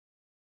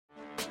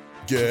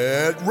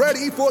Get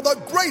ready for the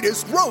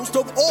greatest roast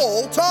of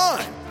all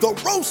time, the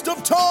Roast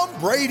of Tom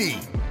Brady,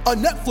 a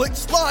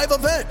Netflix live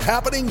event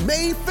happening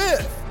May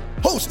 5th.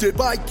 Hosted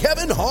by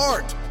Kevin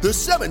Hart, the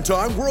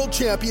 7-time world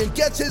champion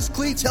gets his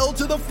cleats held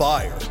to the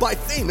fire by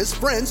famous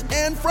friends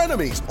and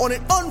frenemies on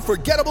an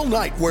unforgettable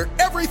night where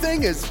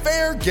everything is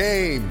fair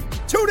game.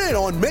 Tune in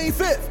on May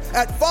 5th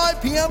at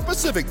 5 p.m.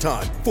 Pacific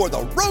time for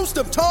the Roast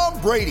of Tom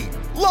Brady,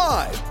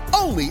 live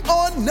only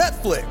on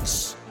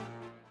Netflix.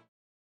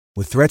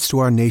 With threats to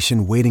our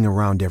nation waiting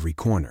around every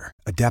corner,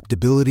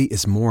 adaptability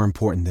is more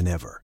important than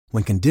ever.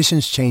 When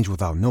conditions change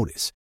without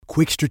notice,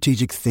 quick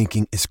strategic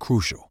thinking is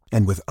crucial.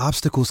 And with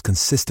obstacles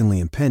consistently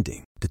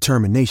impending,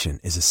 determination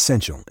is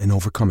essential in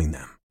overcoming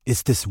them.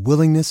 It's this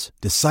willingness,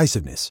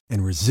 decisiveness,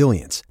 and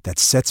resilience that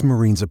sets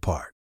Marines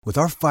apart. With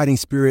our fighting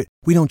spirit,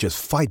 we don't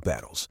just fight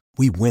battles,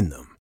 we win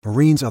them.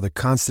 Marines are the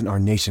constant our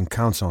nation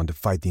counts on to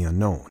fight the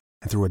unknown.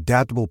 And through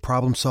adaptable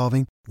problem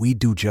solving, we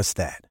do just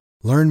that.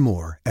 Learn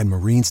more at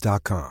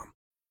marines.com.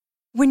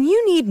 When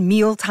you need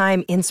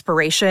mealtime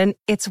inspiration,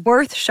 it's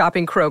worth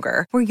shopping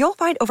Kroger, where you'll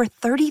find over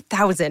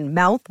 30,000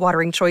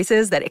 mouth-watering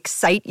choices that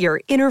excite your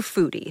inner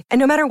foodie. And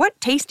no matter what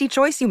tasty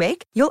choice you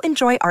make, you'll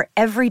enjoy our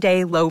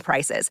everyday low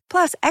prices,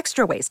 plus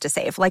extra ways to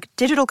save, like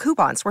digital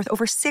coupons worth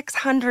over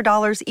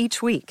 $600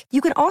 each week.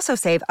 You can also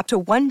save up to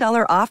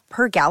 $1 off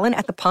per gallon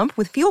at the pump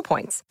with fuel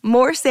points.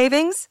 More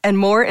savings and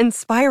more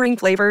inspiring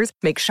flavors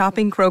make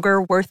shopping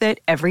Kroger worth it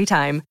every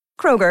time.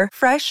 Kroger,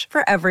 fresh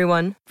for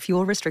everyone.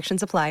 Fuel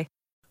restrictions apply.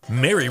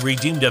 Mary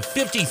redeemed a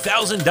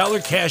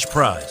 $50,000 cash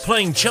prize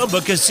playing Chumba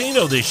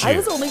Casino this year. I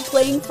was only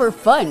playing for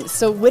fun,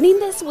 so winning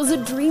this was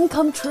a dream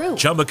come true.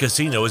 Chumba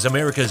Casino is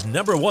America's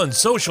 #1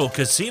 social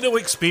casino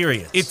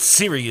experience. It's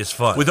serious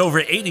fun. With over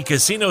 80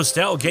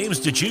 casino-style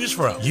games to choose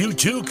from, you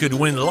too could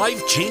win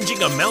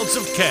life-changing amounts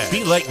of cash.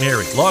 Be like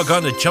Mary. Log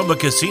on to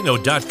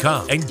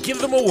ChumbaCasino.com and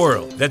give them a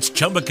whirl. That's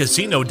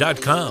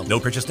ChumbaCasino.com. No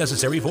purchase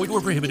necessary. Void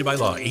where prohibited by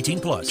law.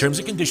 18+. Terms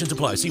and conditions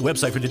apply. See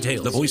website for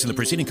details. The voice in the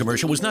preceding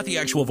commercial was not the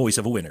actual voice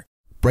of a winner.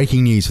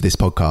 Breaking news for this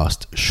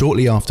podcast.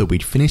 Shortly after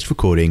we'd finished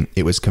recording,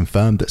 it was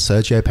confirmed that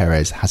Sergio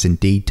Perez has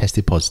indeed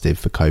tested positive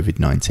for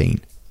COVID-19.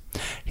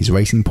 His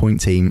Racing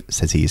Point team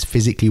says he is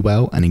physically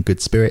well and in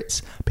good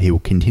spirits, but he will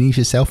continue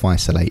to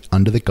self-isolate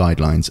under the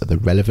guidelines of the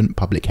relevant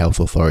public health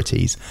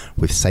authorities,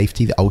 with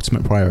safety the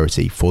ultimate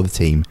priority for the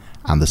team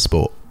and the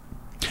sport.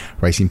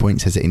 Racing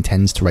Point says it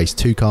intends to race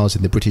 2 cars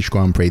in the British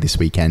Grand Prix this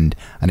weekend,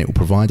 and it will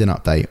provide an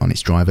update on its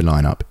driver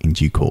lineup in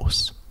due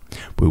course.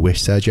 We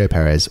wish Sergio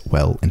Perez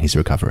well in his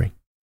recovery.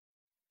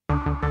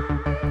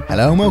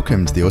 Hello and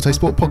welcome to the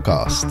Autosport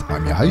Podcast.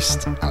 I'm your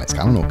host, Alex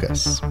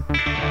Kalinauckas.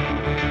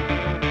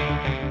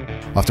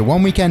 After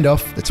one weekend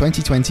off, the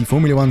 2020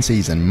 Formula 1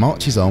 season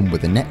marches on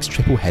with the next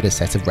triple-header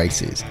set of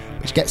races,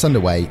 which gets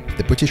underway with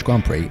the British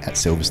Grand Prix at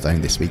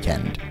Silverstone this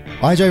weekend.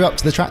 I drove up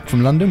to the track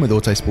from London with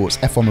Autosport's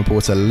F1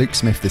 reporter Luke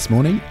Smith this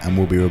morning, and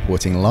will be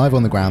reporting live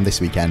on the ground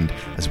this weekend,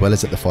 as well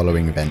as at the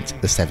following event,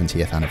 the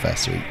 70th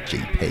Anniversary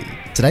GP.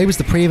 Today was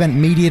the pre-event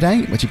media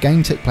day, which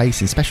again took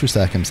place in special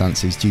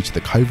circumstances due to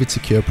the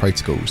COVID-secure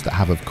protocols that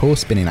have of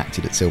course been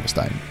enacted at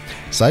Silverstone.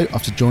 So,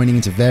 after joining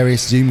into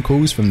various Zoom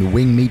calls from the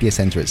Wing Media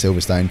Centre at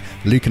Silverstone,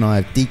 Luke and I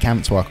have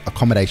decamped to our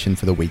accommodation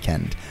for the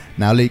weekend.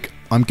 Now, Luke,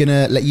 I'm going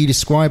to let you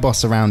describe our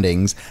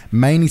surroundings,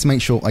 mainly to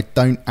make sure I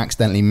don't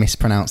accidentally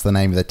mispronounce the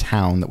name of the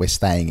town that we're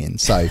staying in.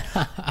 So,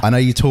 I know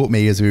you taught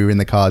me as we were in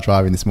the car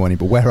driving this morning,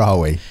 but where are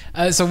we?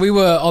 So we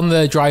were on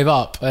the drive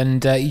up,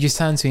 and you just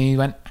turned to me and you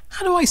went,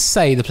 how do I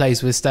say the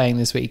place we're staying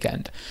this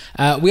weekend?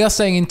 We are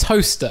staying in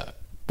Toaster,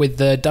 with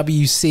the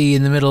WC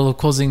in the middle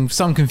causing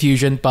some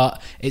confusion,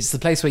 but it's the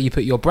place where you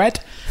put your bread.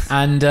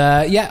 And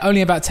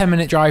only about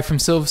 10-minute drive from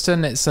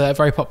Silverstone. It's a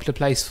very popular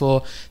place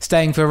for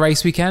staying for a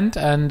race weekend,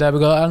 and we've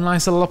got a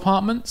nice little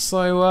apartment.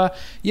 So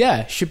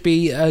should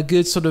be a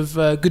good sort of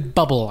good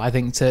bubble, I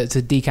think, to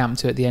decamp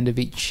to at the end of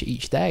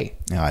each day.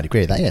 Yeah, I'd agree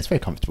with that. Yeah, it's very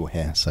comfortable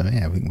here. So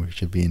yeah, I think we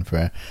should be in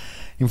for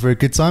a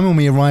good time. When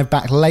we arrive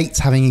back late,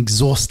 having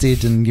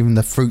exhausted and given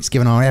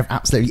our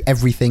absolutely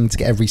everything to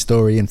get every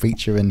story and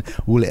feature and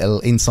all little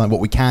insight what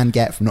we can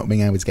get from not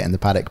being able to get in the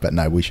paddock. But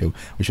no, we shall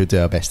do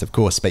our best, of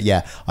course. But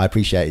yeah, I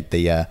appreciate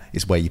the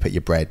it's where you put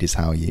your bread is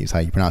how you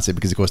pronounce it,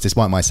 because of course,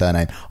 despite my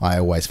surname, I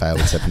always fail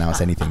to pronounce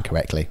anything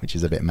correctly, which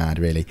is a bit mad,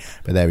 really.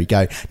 But there we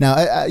go. Now,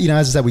 as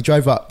I said, we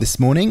drove up this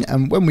morning,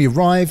 and when we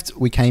arrived,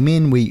 we came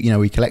in.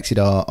 We collected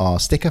our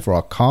sticker for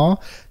our car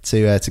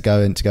to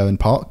go and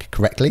park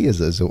correctly,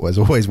 as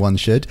always one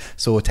should.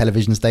 Saw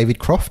Television's David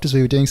Croft as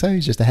we were doing so.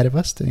 He's just ahead of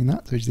us doing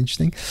that, which is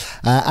interesting.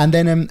 And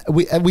then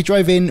we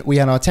drove in. We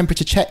had our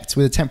temperature checked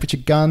with a temperature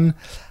gun.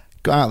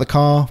 Got out of the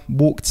car,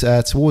 walked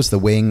towards the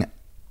wing,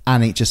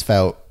 and it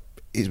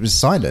was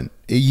silent.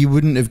 You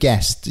wouldn't have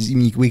guessed.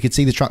 We could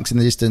see the trucks in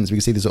the distance. We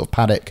could see the sort of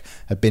paddock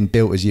had been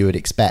built as you would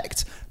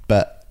expect,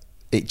 but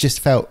it just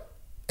felt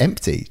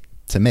empty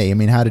to me. I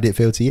mean, how did it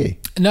feel to you?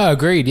 No,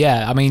 agreed.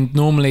 Yeah, I mean,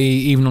 normally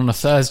even on a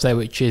Thursday,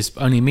 which is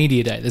only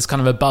media day, there's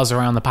kind of a buzz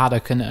around the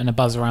paddock and a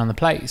buzz around the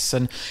place,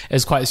 and it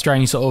was quite a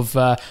strange sort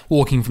of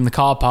walking from the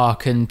car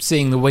park and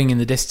seeing the wing in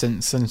the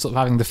distance and sort of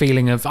having the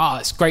feeling of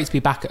it's great to be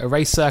back at a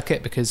race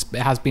circuit because it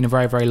has been a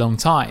very, very long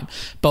time.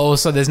 But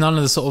also, there's none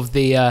of the sort of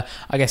the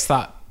I guess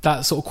that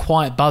sort of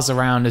quiet buzz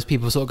around as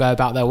people sort of go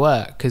about their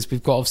work, because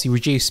we've got obviously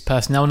reduced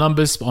personnel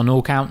numbers on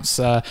all counts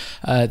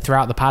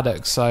throughout the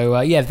paddock. So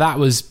that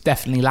was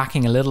definitely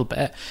lacking a little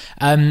bit.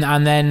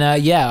 And then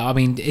I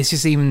mean, it's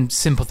just even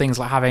simple things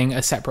like having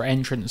a separate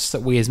entrance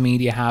that we as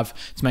media have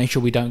to make sure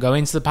we don't go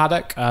into the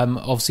paddock.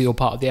 Obviously all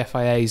part of the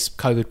FIA's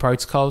COVID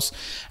protocols.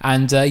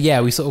 And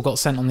we sort of got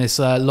sent on this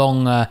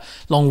long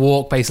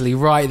walk basically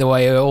right the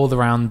way all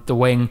around the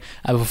wing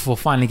before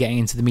finally getting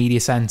into the media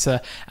centre.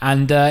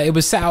 And it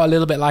was set out a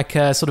little bit like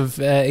a sort of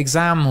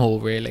exam hall,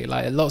 really,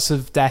 like lots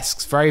of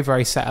desks, very,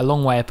 very set, a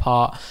long way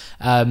apart.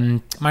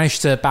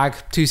 Managed to bag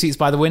 2 seats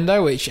by the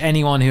window, which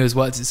anyone who has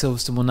worked at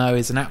Silverstone will know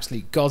is an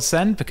absolute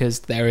godsend because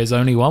there is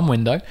only one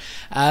window.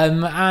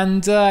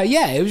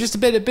 It was just a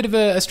bit of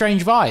a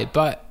strange vibe,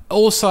 but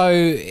also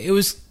it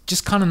was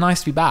just kind of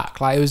nice to be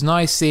back. Like, it was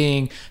nice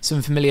seeing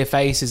some familiar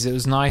faces. It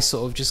was nice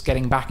sort of just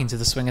getting back into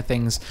the swing of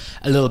things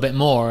a little bit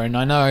more. And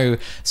I know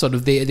sort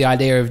of the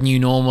idea of new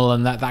normal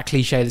and that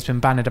cliche that's been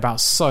bandied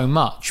about so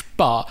much,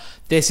 but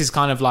this is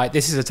kind of like,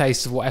 this is a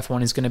taste of what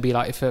F1 is going to be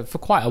like for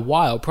quite a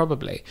while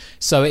probably.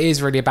 So it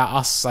is really about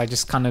us, I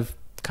just kind of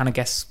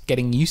guess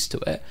getting used to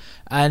it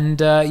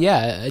and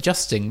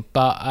adjusting.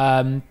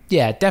 But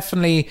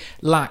definitely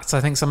lacked,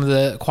 I think, some of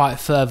the quiet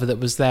fervour that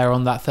was there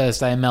on that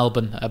Thursday in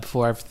Melbourne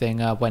before everything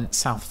went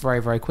south very,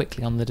 very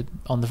quickly on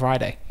the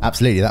Friday.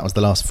 Absolutely, that was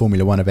the last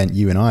Formula One event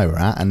you and I were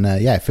at, and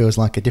it feels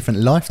like a different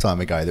lifetime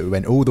ago that we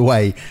went all the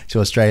way to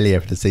Australia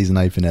for the season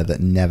opener that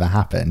never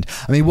happened.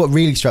 I mean, what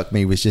really struck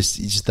me was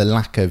just the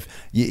lack of,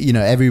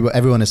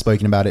 everyone has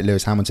spoken about it,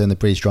 Lewis Hamilton, the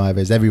British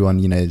drivers, everyone,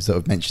 sort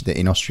of mentioned it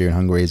in Austria and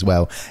Hungary as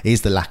well,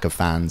 is the lack of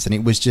fans. And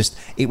it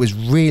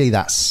was really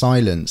that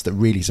silence that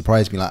really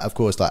surprised me. Like, of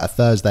course, like a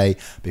Thursday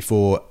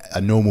before a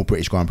normal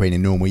British Grand Prix in a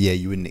normal year,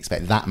 you wouldn't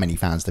expect that many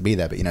fans to be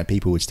there, but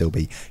people would still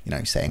be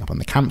setting up on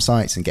the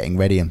campsites and getting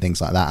ready and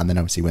things like that. And then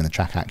obviously when the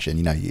track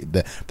action,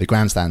 the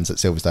grandstands at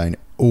Silverstone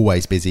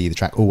always busy, the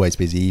track always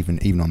busy,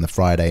 even on the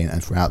Friday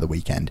and throughout the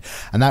weekend.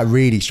 And that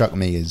really struck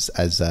me as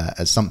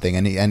something.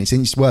 And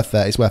it's worth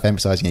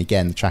emphasising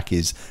again. The track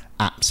is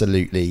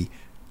absolutely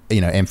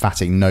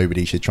emphatic.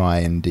 Nobody should try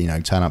and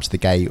turn up to the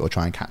gate or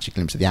try and catch a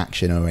glimpse of the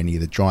action or any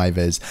of the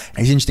drivers.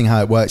 It's interesting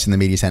how it works in the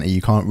media centre.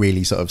 You can't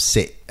really sort of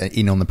sit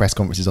in on the press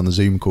conferences on the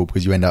Zoom call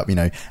because you end up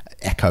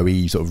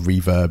echoey sort of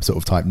reverb sort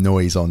of type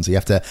noise on. So you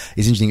have to,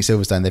 it's interesting at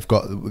Silverstone, they've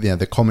got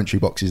the commentary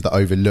boxes that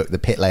overlook the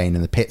pit lane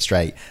and the pit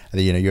straight.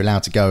 You're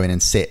allowed to go in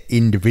and sit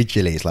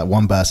individually. It's like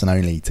one person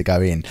only to go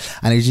in.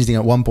 And it was interesting,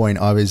 at one point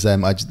I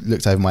just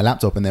looked over my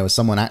laptop and there was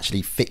someone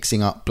actually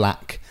fixing up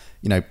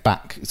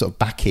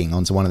backing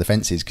onto one of the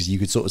fences, because you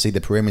could sort of see the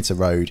perimeter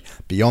road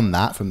beyond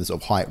that from the sort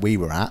of height we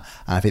were at.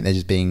 And I think they're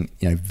just being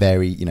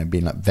very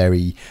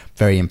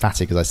very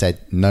emphatic. As I said,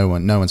 no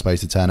one's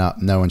supposed to turn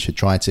up, no one should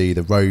try to.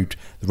 The road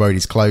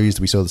is closed.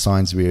 We saw the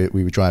signs we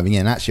were driving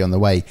in. Actually, on the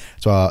way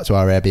to our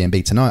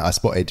Airbnb tonight, I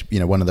spotted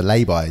one of the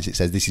lay-bys. It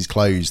says this is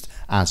closed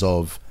as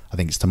of, I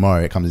think it's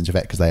tomorrow it comes into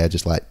effect, because they are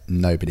just like,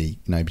 nobody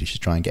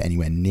should try and get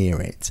anywhere near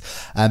it.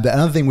 But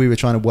another thing we were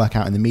trying to work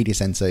out in the media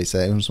centre is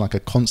it was like a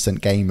constant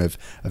game of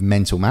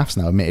mental maths.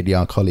 Now, admittedly,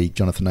 our colleague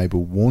Jonathan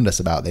Noble warned us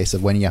about this,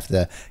 of when you have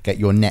to get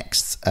your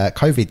next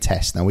COVID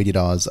test. Now, we did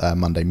ours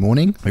Monday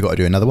morning. We've got to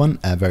do another one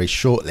very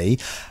shortly.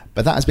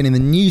 But that has been in the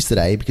news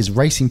today because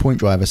Racing Point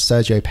driver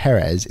Sergio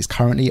Perez is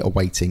currently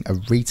awaiting a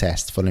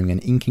retest following an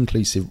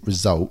inconclusive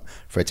result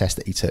for a test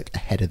that he took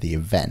ahead of the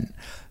event.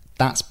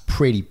 That's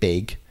pretty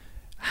big.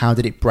 How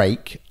did it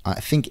break? I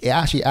think it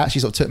actually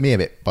sort of took me a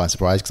bit by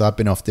surprise, because I've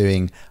been off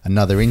doing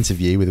another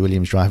interview with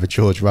Williams driver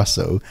George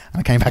Russell, and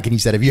I came back and he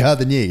said, "Have you heard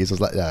the news?" I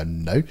was like,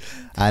 "No."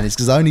 And it's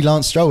because only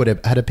Lance Stroll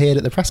had appeared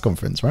at the press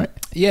conference, right?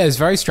 Yeah, it's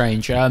very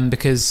strange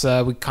because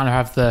we kind of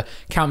have the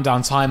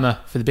countdown timer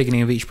for the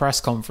beginning of each press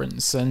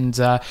conference, and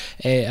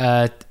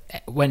it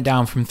went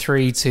down from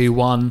 3, 2,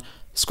 1.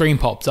 Screen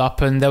popped up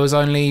and there was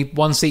only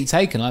one seat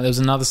taken. Like, there was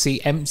another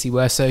seat empty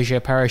where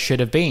Sergio Perez should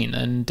have been.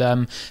 And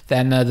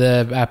then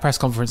the press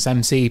conference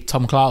MC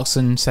Tom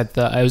Clarkson said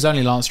that it was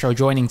only Lance Stroll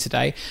joining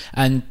today,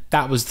 and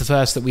that was the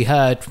first that we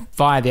heard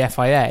via the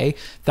FIA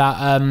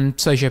that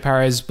Sergio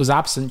Perez was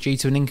absent due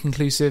to an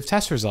inconclusive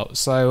test result.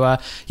 So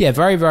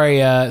very,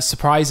 very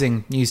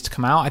surprising news to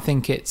come out. I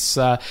think it's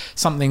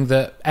something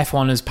that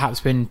F1 has perhaps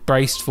been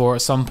braced for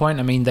at some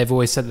point. I mean, they've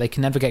always said that they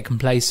can never get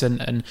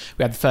complacent, and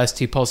we had the first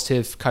 2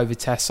 positive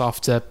COVID tests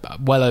after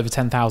well over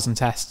 10,000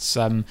 tests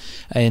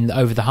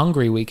over the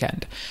Hungary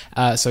weekend.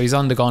 So he's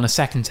undergone a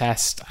second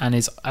test and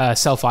is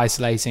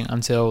self-isolating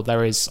until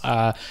there is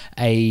a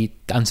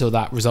until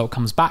that result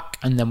comes back,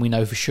 and then we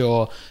know for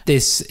sure.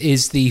 This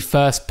is the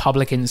first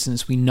public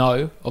instance we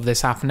know of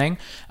this happening,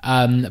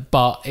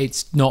 but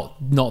it's not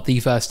the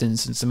first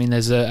instance. I mean,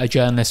 there's a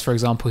journalist, for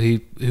example,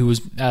 who was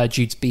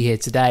due to be here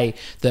today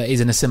that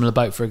is in a similar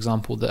boat, for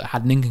example, that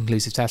had an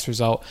inconclusive test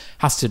result,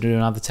 has to do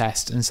another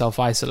test and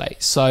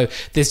self-isolate. So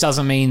this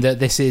doesn't mean that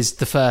this is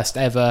the first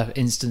ever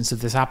instance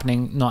of this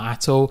happening, not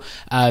at all,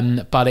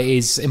 but it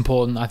is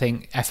important. I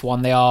think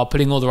F1, they are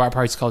putting all the right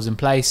protocols in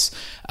place.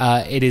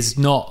 It is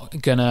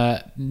not going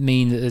to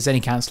mean that there's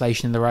any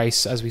cancellation in the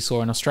race, as we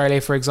saw in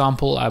Australia, for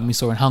example. We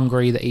saw in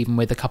Hungary that even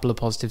with a couple of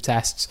positive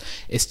tests,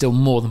 it's still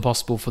more than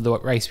possible for the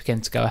race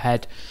weekend to go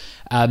ahead.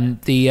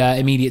 The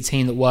immediate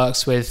team that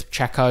works with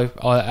Checo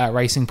at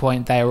Racing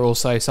Point, they are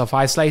also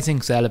self-isolating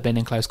because they'll have been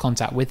in close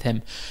contact with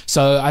him.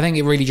 So I think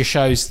it really just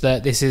shows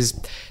that this is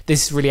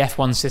really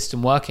F1's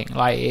system working.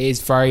 Like, it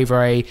is very,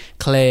 very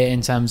clear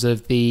in terms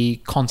of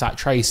the contact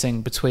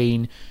tracing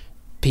between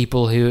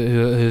people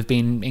who have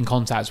been in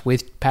contact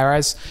with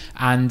Perez,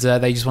 and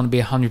they just want to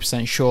be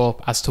 100%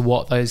 sure as to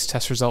what those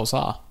test results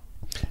are.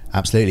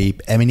 Absolutely.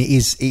 I mean, it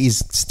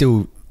is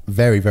still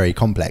very, very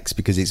complex,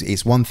 because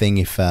it's one thing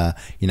if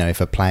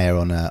if a player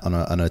on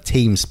a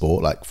team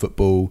sport like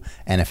football,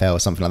 NFL or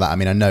something like that. I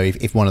mean, I know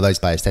if one of those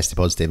players tested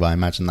positive, I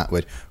imagine that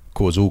would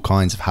cause all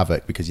kinds of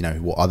havoc, because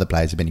what other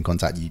players have been in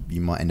contact, you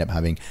might end up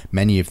having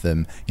many of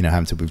them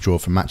having to withdraw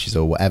from matches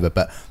or whatever.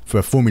 But for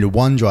a Formula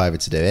One driver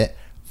to do it,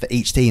 for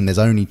each team, there's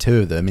only two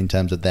of them in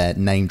terms of their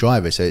named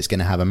drivers, so it's going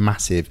to have a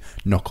massive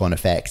knock-on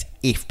effect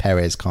if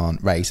Perez can't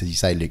race. As you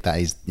say, Luke, that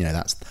is,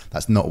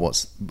 that's not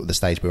what's the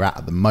stage we're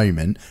at the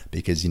moment,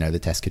 because the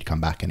test could come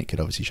back and it could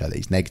obviously show that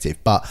he's negative.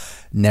 But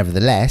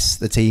nevertheless,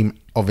 the team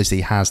obviously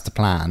has to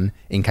plan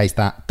in case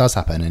that does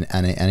happen,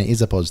 and it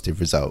is a positive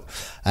result.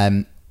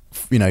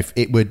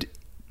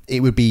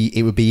 It would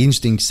be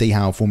interesting to see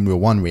how Formula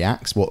One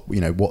reacts, what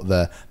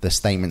the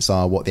statements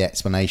are, what the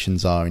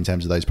explanations are in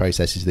terms of those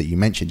processes that you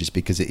mentioned, just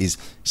because it is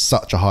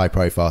such a high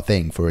profile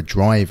thing for a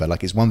driver.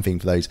 Like, it's one thing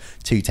for those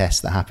two tests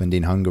that happened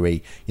in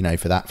Hungary,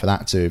 for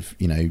that to have,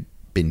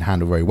 been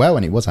handled very well,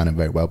 and it was handled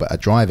very well, but a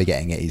driver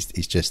getting it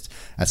is just,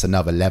 that's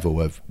another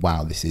level of,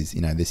 wow, this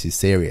is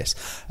serious.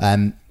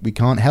 We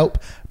can't help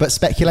but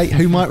speculate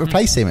who might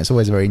replace him. It's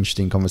always a very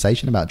interesting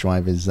conversation about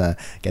drivers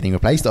getting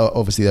replaced.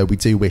 Obviously, though, we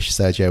do wish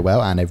Sergio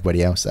well, and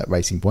everybody else at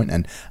Racing Point,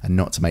 and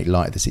not to make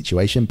light of the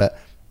situation, but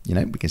we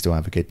can still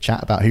have a good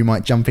chat about who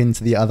might jump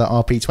into the other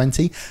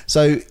RP20.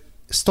 So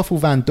Stoffel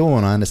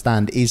Vandoorne, I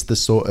understand, is the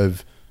sort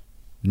of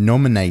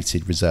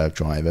nominated reserve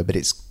driver, but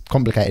it's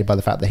complicated by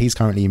the fact that he's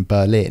currently in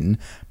Berlin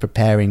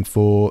preparing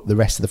for the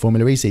rest of the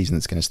Formula E season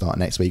that's going to start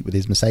next week with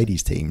his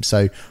Mercedes team.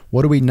 So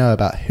what do we know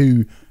about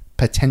who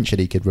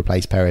potentially could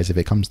replace Perez if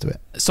it comes to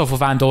it? Stoffel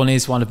Vandoorne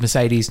is one of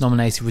Mercedes'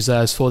 nominated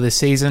reserves for this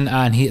season,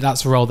 and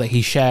that's a role that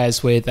he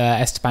shares with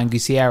Esteban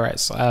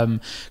Gutierrez.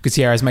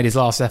 Gutierrez made his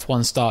last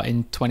F1 start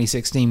in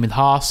 2016 with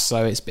Haas,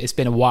 so it's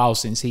been a while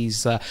since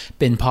he's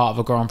been part of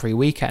a Grand Prix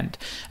weekend.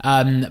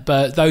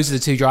 But those are the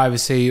two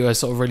drivers who are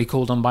sort of really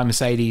called on by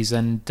Mercedes,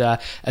 and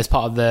as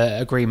part of the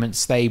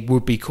agreements, they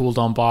would be called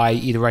on by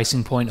either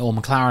Racing Point or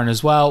McLaren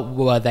as well,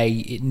 were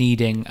they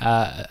needing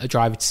a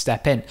driver to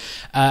step in.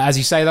 As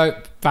you say, though,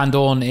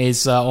 Vandoorne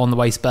is on the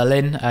way to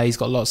Berlin. He's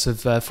got lots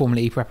of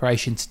Formula E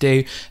preparation to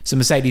do. So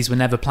Mercedes were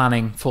never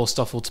planning for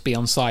Stoffel to be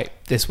on site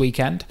this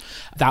weekend.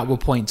 That will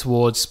point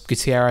towards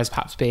Gutierrez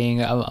perhaps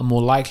being a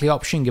more likely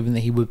option, given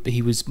that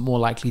he was more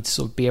likely to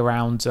sort of be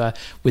around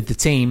with the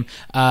team.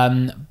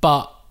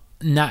 But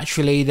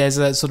naturally, there's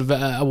a sort of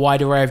a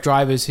wide array of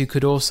drivers who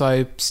could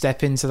also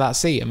step into that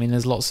seat. I mean,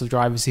 there's lots of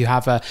drivers who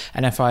have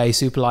an FIA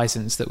super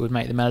license that would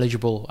make them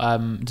eligible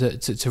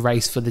to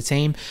race for the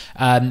team.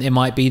 It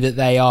might be that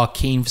they are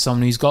keen for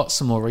someone who's got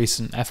some more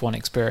recent F1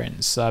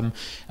 experience.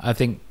 I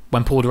think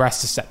when Paul di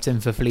Resta stepped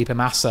in for Felipe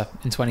Massa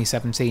in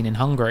 2017 in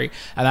Hungary,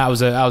 and that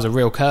was a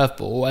real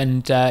curveball,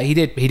 and he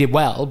did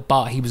well,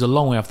 but he was a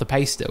long way off the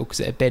pace still, because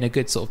it had been a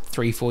good sort of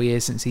 3-4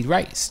 years since he'd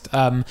raced.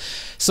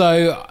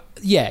 So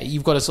yeah,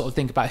 you've got to sort of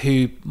think about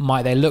who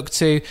might they look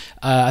to.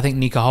 I think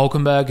Nico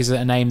Hülkenberg is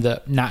a name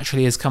that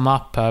naturally has come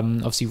up.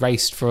 Obviously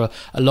raced for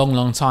a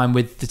long time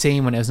with the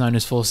team when it was known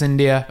as Force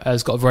India.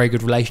 Has got a very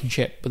good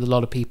relationship with a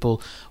lot of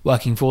people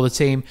working for the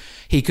team.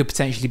 He could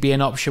potentially be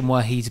an option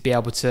were he to be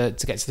able to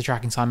get to the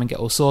track in time and get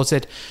all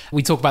sorted.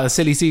 We talk about the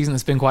silly season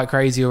that's been quite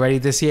crazy already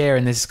this year,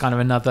 and this is kind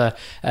of another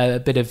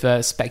bit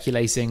of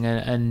speculating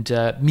and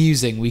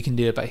musing we can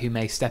do about who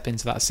may step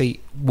into that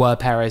seat were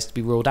Perez to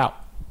be ruled out.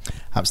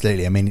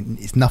 Absolutely. I mean,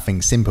 it's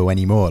nothing simple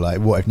anymore.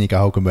 Like, what if Nico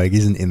Hülkenberg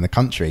isn't in the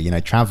country?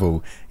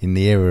 Travel in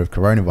the era of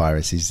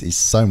coronavirus is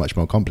so much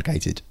more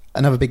complicated.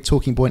 Another big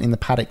talking point in the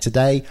paddock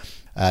today,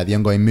 the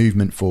ongoing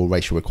movement for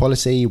racial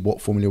equality,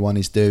 what Formula One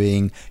is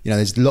doing.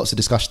 There's lots of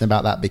discussion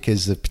about that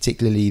because of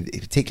particularly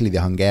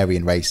the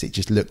Hungarian race. It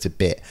just looked a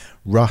bit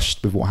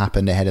rushed with what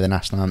happened ahead of the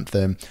national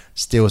anthem.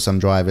 Still some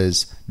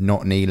drivers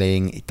not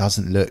kneeling. It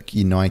doesn't look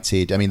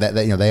united. I mean,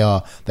 they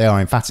are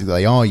emphatic that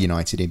they are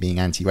united in being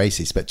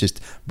anti-racist, but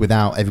just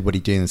without everybody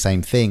doing the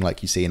same thing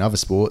like you see in other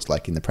sports,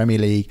 like in the Premier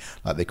League,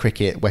 like the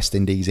cricket, West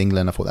Indies,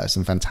 England. I thought that was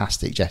some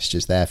fantastic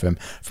gestures there from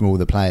all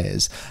the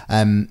players.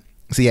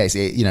 So yeah,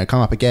 it's come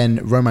up again.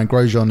 Romain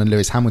Grosjean and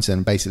Lewis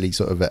Hamilton basically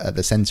sort of at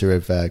the centre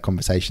of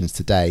conversations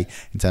today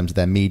in terms of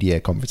their media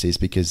conferences,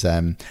 because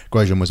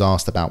Grosjean was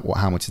asked about what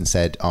Hamilton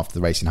said after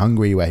the race in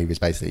Hungary, where he was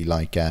basically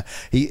like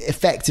he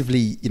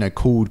effectively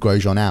called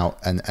Grosjean out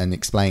and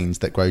explains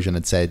that Grosjean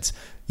had said,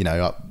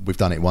 we've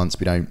done it once,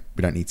 we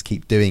don't need to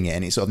keep doing it.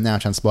 And it sort of now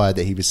transpired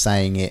that he was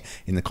saying it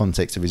in the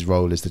context of his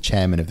role as the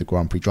chairman of the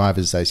Grand Prix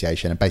Drivers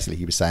Association, and basically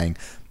he was saying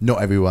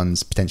not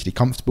everyone's potentially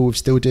comfortable with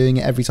still doing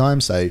it every time.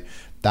 So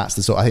I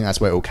think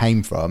that's where it all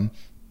came from.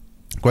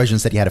 Grosjean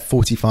said he had a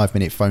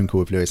 45-minute phone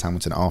call with Lewis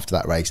Hamilton after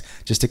that race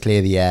just to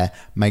clear the air,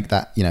 make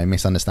that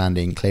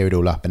misunderstanding, clear it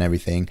all up and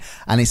everything.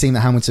 And it seemed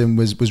that Hamilton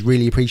was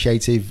really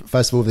appreciative,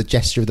 first of all, the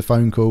gesture of the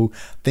phone call,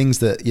 things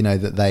that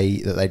that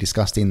they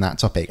discussed in that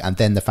topic, and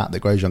then the fact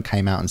that Grosjean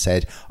came out and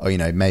said,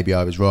 maybe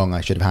I was wrong,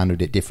 I should have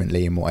handled it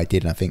differently in what I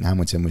did. And I think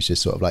Hamilton was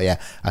just sort of like,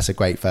 yeah, that's a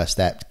great first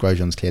step.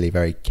 Grosjean's clearly a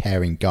very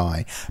caring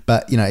guy,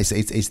 but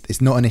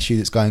it's not an issue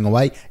that's going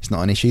away. It's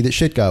not an issue that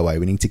should go away.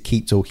 We need to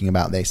keep talking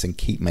about this and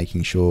keep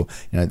making sure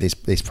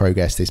this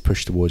progress, this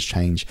push towards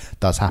change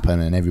does happen,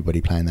 and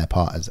everybody playing their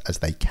part as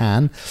they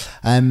can.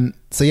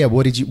 So yeah,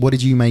 what did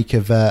you make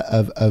of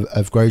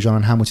Grosjean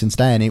and Hamilton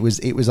today? And it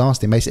was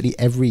asked in basically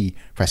every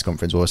press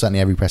conference, or certainly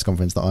every press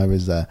conference that I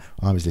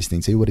was listening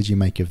to. What did you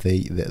make of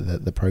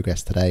the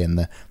progress today and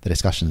the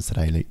discussions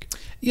today, Luke?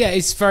 Yeah,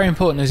 it's very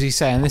important, as you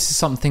say, and this is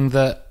something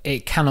that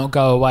it cannot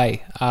go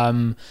away,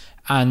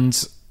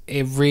 and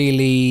it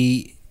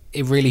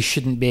really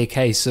shouldn't be a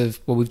case of,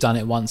 well, we've done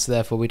it once,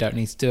 therefore we don't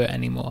need to do it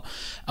anymore.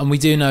 And we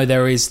do know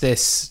there is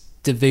this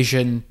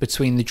division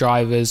between the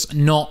drivers,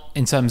 not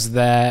in terms of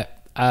their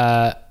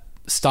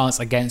stance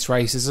against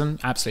racism.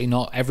 Absolutely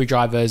not. Every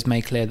driver has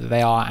made clear that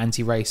they are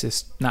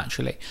anti-racist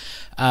naturally.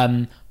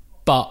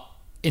 But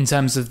in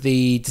terms of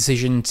the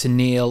decision to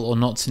kneel or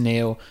not to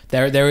kneel,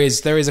 there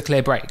is a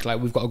clear break.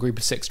 Like, we've got a group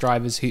of 6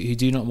 drivers who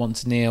do not want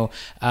to kneel.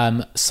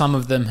 Some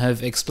of them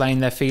have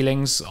explained their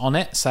feelings on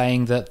it,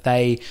 saying that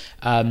they,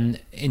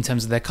 in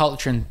terms of their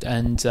culture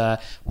and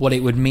what it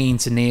would mean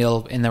to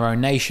kneel in their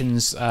own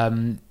nations,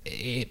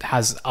 it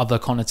has other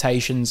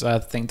connotations. I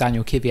think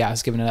Daniel Kvyat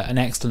has given an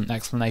excellent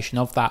explanation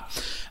of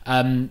that.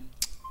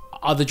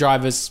 Other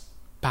drivers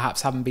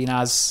perhaps haven't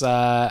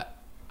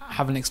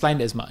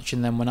explained it as much,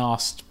 and then when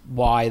asked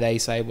why, they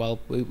say, well,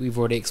 we've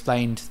already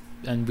explained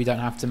and we don't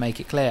have to make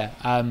it clear.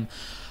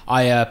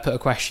 I put a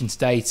question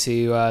today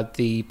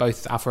to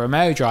both Alfa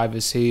Romeo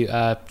drivers, who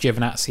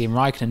Giovinazzi and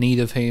Raikkonen,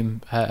 neither of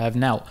whom have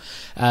knelt,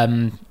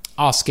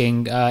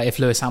 asking if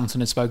Lewis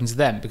Hamilton had spoken to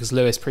them, because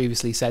Lewis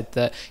previously said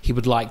that he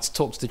would like to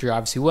talk to the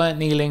drivers who weren't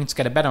kneeling to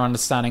get a better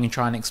understanding and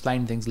try and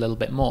explain things a little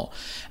bit more.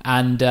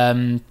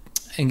 And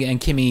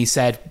Kimi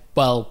said,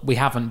 well, we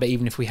haven't, but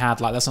even if we had,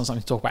 that's not something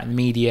to talk about in the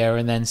media.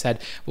 And then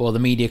said, well, the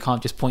media can't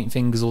just point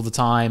fingers all the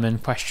time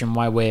and question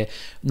why we're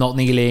not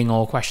kneeling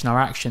or question our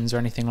actions or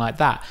anything like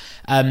that.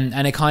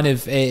 And it kind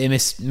of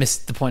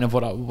missed the point of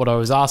what I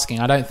was asking.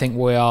 I don't think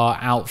we are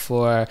out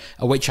for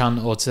a witch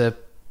hunt or to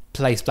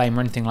place blame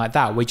or anything like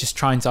that. We're just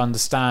trying to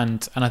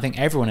understand, and I think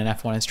everyone in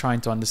F1 is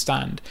trying to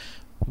understand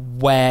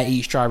where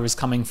each driver is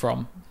coming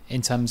from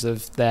in terms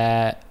of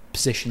their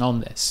position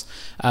on this.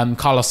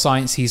 Carlos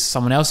Sainz, he's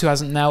someone else who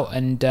hasn't knelt,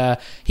 and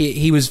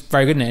he was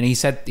very good in it. And he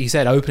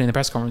said openly in the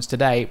press conference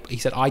today, he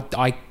said,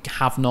 I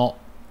have not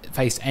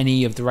faced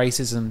any of the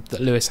racism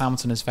that Lewis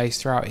Hamilton has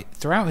faced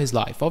throughout his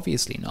life.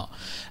 Obviously not.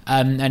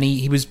 And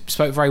he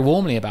spoke very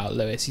warmly about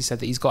Lewis. He said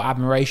that he's got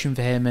admiration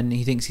for him and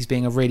he thinks he's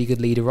being a really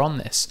good leader on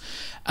this.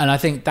 And I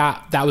think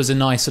that was a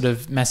nice sort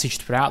of message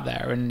to put out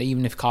there. And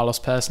even if Carlos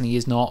personally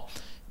is not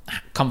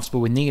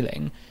comfortable with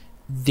kneeling,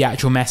 the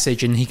actual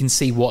message, and he can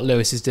see what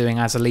Lewis is doing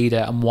as a leader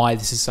and why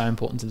this is so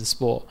important to the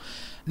sport.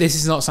 This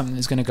is not something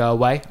that's going to go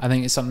away. I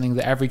think it's something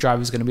that every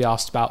driver is going to be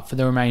asked about for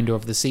the remainder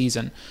of the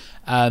season.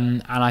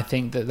 And I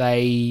think that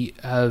they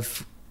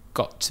have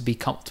got to be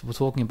comfortable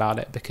talking about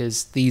it,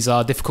 because these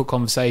are difficult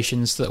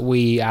conversations that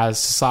we as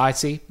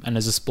society and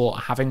as a sport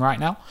are having right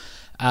now.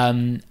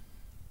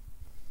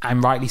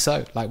 And rightly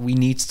so. We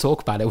need to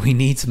talk about it. We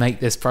need to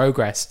make this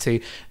progress to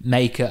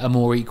make a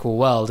more equal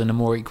world and a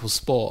more equal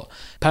sport.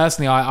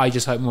 Personally, I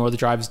just hope more of the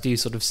drivers do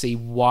sort of see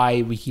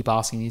why we keep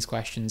asking these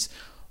questions,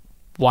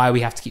 why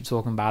we have to keep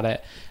talking about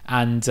it.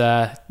 And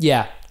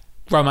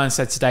Romain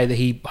said today that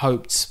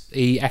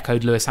he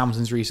echoed Lewis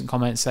Hamilton's recent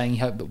comments, saying he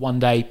hoped that one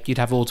day you'd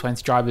have all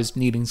 20 drivers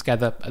kneeling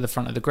together at the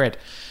front of the grid.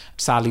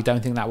 Sadly,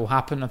 don't think that will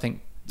happen. I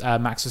think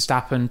Max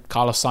Verstappen,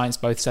 Carlos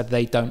Sainz both said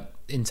they don't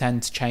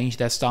intend to change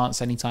their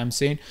stance anytime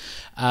soon,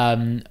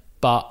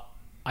 but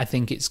I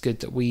think it's good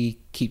that we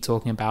keep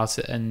talking about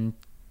it and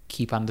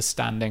keep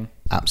understanding.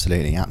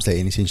 Absolutely. And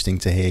it's interesting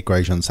to hear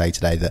Grosjean say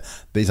today that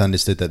it's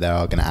understood that they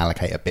are going to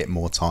allocate a bit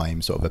more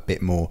time, sort of a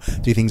bit more,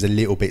 do things a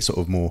little bit sort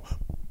of more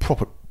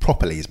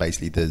properly is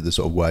basically the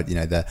sort of word,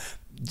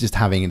 just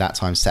having that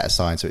time set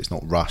aside so it's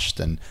not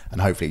rushed, and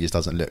hopefully it just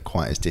doesn't look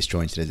quite as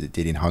disjointed as it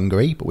did in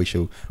Hungary, but we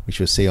shall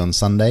see on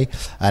Sunday.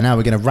 Now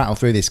we're going to rattle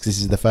through this because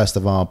this is the first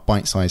of our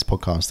bite-sized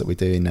podcasts that we're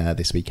doing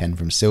this weekend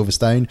from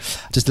Silverstone.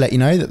 Just to let you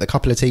know that a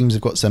couple of teams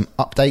have got some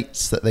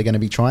updates that they're going to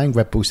be trying.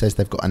 Red Bull says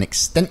they've got an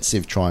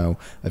extensive trial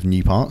of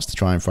new parts to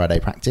try on Friday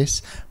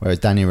practice, whereas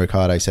Daniel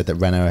Ricciardo said that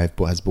Renault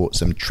has bought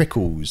some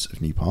trickles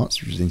of new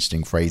parts, which is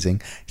interesting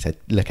phrasing. He said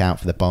look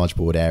out for the barge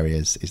board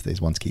areas is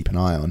one to keep an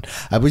eye on.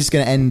 We're just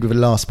going to end with a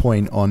last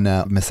point on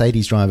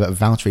Mercedes driver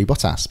Valtteri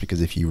Bottas,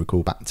 because if you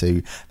recall back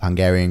to the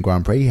Hungarian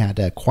Grand Prix, he had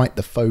quite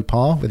the faux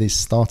pas with his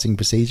starting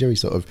procedure. He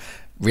sort of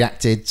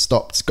reacted,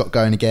 stopped, got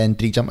going again.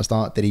 Did he jump a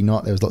start? Did he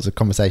not? There was lots of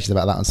conversations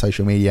about that on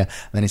social media.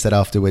 And then he said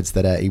afterwards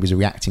that he was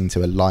reacting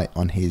to a light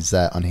on his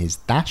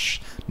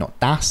dash, not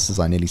DAS, as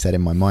I nearly said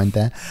in my mind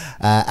there.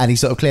 And he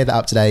sort of cleared that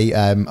up today.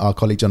 Our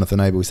colleague Jonathan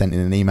Noble sent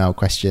in an email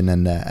question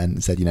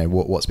and said,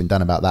 what's been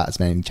done about that? Has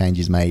been any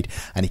changes made?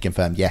 And he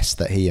confirmed yes,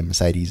 that he and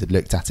Mercedes had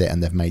looked at it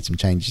and they've made some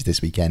changes this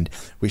weekend,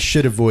 which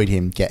should avoid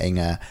him getting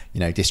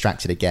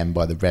distracted again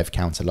by the rev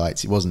counter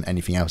lights. It wasn't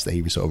anything else that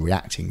he was sort of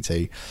reacting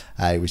to.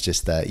 It was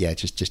just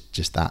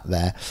just that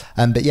there.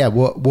 But yeah,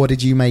 what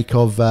did you make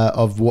of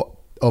what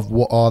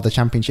are the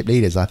championship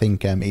leaders? I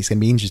think it's going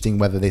to be interesting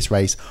whether this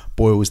race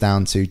boils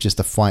down to just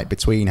a fight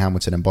between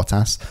Hamilton and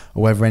Bottas,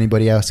 or whether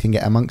anybody else can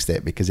get amongst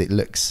it, because it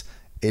looks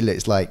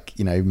like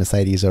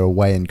Mercedes are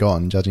away and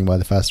gone, judging by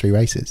the first three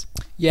races.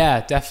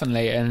 Yeah,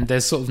 definitely. And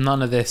there's sort of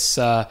none of this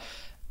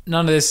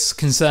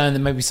concern that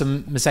maybe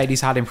some Mercedes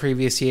had in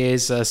previous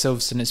years.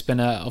 Silverstone, it's been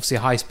obviously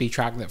a high-speed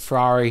track that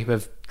Ferrari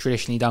have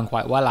traditionally done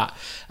quite well at.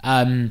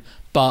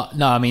 But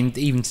no, I mean,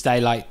 even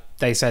today, like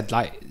they said,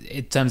 like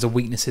in terms of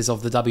weaknesses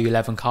of the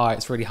W11 car,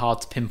 it's really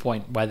hard to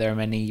pinpoint where there are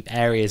many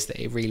areas that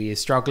it really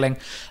is struggling.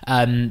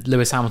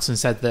 Lewis Hamilton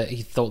said that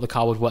he thought the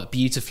car would work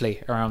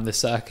beautifully around the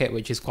circuit,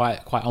 which is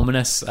quite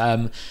ominous.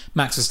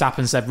 Max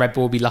Verstappen said Red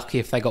Bull would be lucky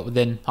if they got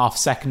within half a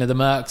second of the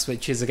Mercs,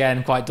 which is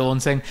again quite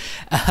daunting.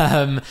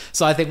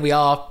 So I think we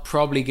are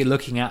probably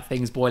looking at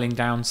things boiling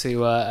down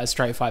to a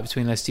straight fight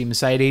between those two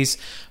Mercedes,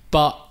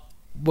 but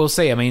we'll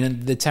see. I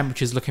mean, the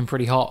temperature's looking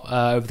pretty hot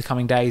over the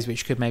coming days,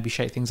 which could maybe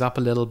shake things up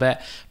a little bit.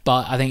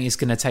 But I think it's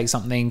going to take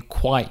something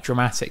quite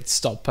dramatic to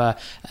stop a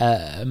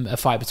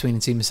fight between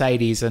the two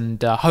Mercedes.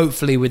 And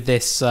hopefully with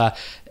this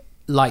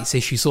lights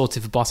issue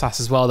sorted for Bottas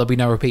as well, there'll be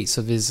no repeats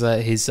of his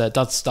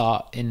dud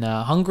start in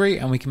Hungary,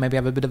 and we can maybe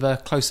have a bit of a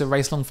closer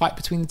race-long fight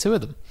between the two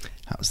of them.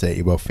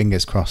 Absolutely. Well,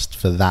 fingers crossed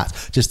for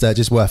that.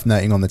 Just worth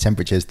noting on the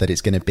temperatures that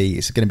it's going to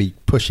be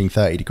pushing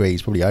 30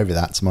 degrees, probably over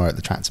that tomorrow at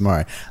the track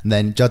tomorrow. And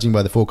then, judging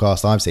by the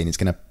forecast I've seen, it's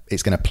going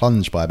to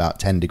plunge by about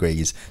 10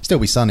 degrees. Still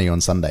be sunny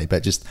on Sunday,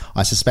 but just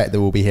I suspect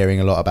that we'll be hearing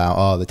a lot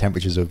about the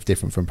temperatures are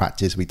different from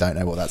practice. We don't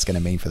know what that's going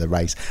to mean for the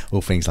race,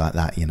 all things like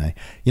that.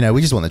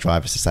 We just want the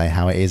drivers to say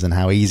how it is and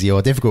how easy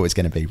or difficult it's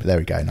going to be. But there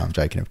we go. No, I'm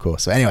joking, of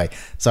course. So anyway,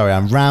 sorry,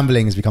 I'm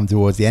rambling as we come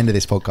towards the end of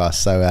this podcast.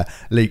 So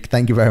Luke,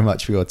 thank you very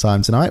much for your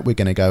time tonight. We're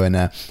going to go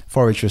and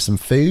forage for some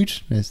food.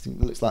 It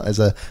looks like there's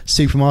a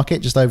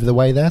supermarket just over the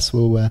way there,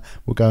 so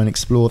we'll go and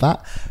explore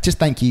that. Just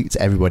thank you to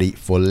everybody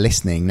for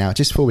listening. Now,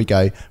 just before we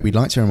go, we'd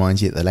like to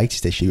remind you that the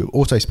latest issue of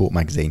Autosport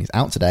magazine is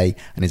out today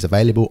and is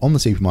available on the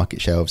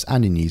supermarket shelves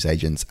and in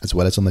newsagents, as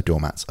well as on the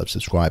doormats of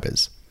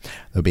subscribers.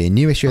 There'll be a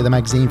new issue of the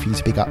magazine for you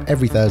to pick up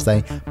every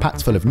Thursday,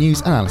 packed full of news,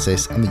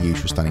 analysis and the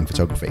usual stunning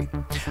photography.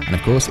 And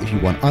of course, if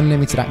you want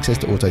unlimited access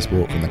to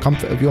Autosport from the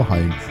comfort of your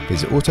home,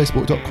 visit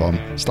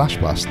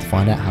autosport.com/plus to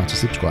find out how to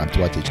subscribe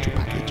to our digital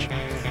package.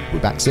 We'll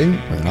be back soon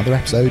with another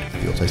episode of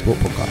the Autosport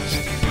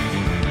Podcast.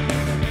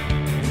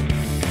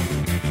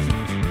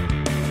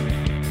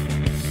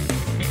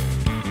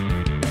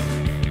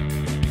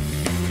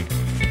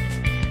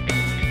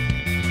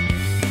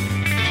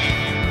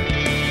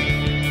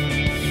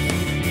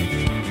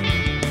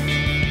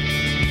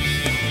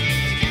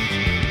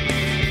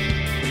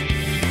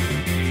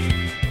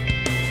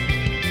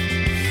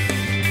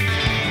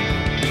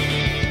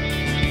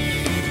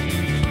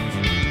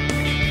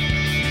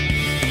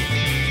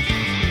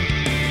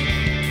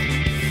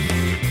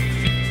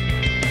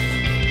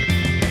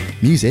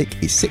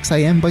 Music is 6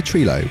 AM by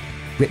Trilo,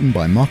 written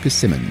by Marcus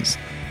Simmons.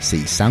 See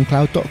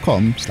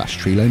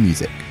soundcloud.com/Trilo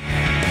Music.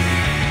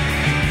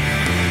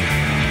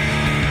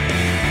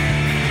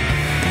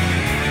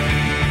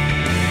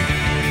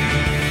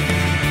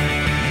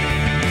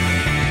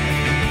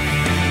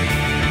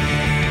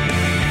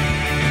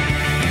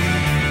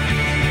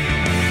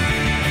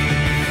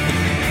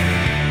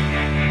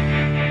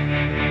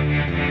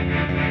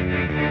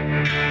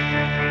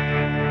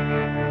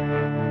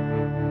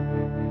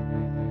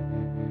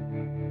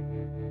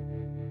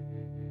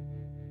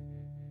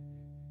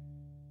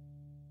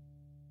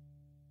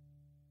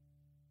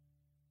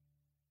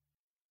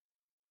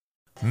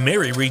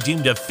 Mary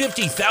redeemed a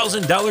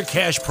 $50,000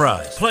 cash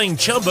prize playing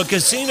Chumba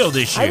Casino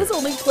this year. I was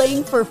only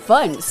playing for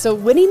fun, so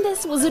winning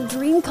this was a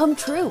dream come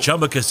true.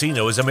 Chumba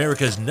Casino is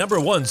America's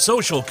 #1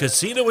 social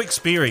casino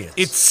experience.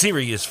 It's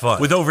serious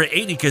fun. With over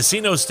 80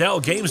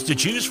 casino-style games to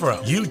choose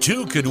from, you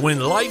too could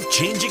win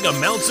life-changing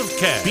amounts of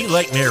cash. Be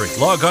like Mary.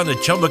 Log on to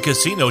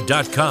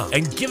ChumbaCasino.com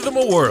and give them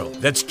a whirl.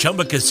 That's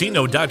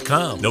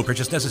ChumbaCasino.com. No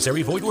purchase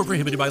necessary. Void where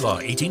prohibited by law.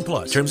 18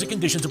 plus. Terms and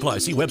conditions apply.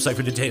 See website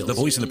for details. The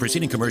voice in the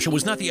preceding commercial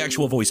was not the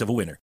actual voice of a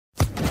winner.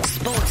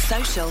 Sports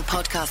Social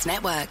Podcast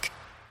Network.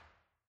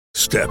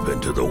 Step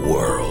into the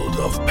world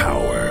of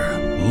power,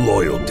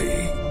 loyalty,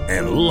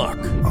 and luck.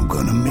 I'm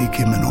gonna make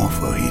him an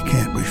offer he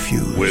can't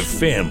refuse. With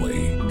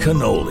family,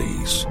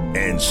 cannolis,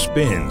 and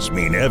spins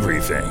mean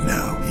everything.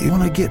 Now, you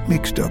wanna get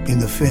mixed up in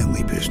the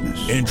family business.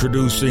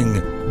 Introducing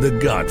The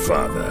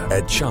Godfather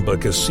at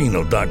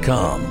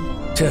ChumbaCasino.com.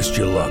 Test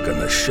your luck in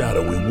the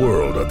shadowy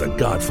world of The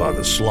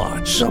Godfather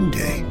slot.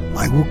 Someday,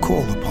 I will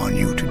call upon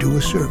you to do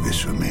a service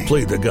for me.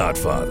 Play The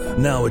Godfather,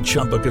 now at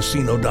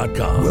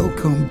ChumbaCasino.com.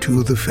 Welcome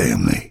to the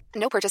family.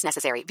 No purchase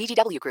necessary.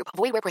 VGW Group.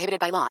 Void where prohibited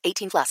by law.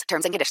 18 plus.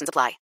 Terms and conditions apply.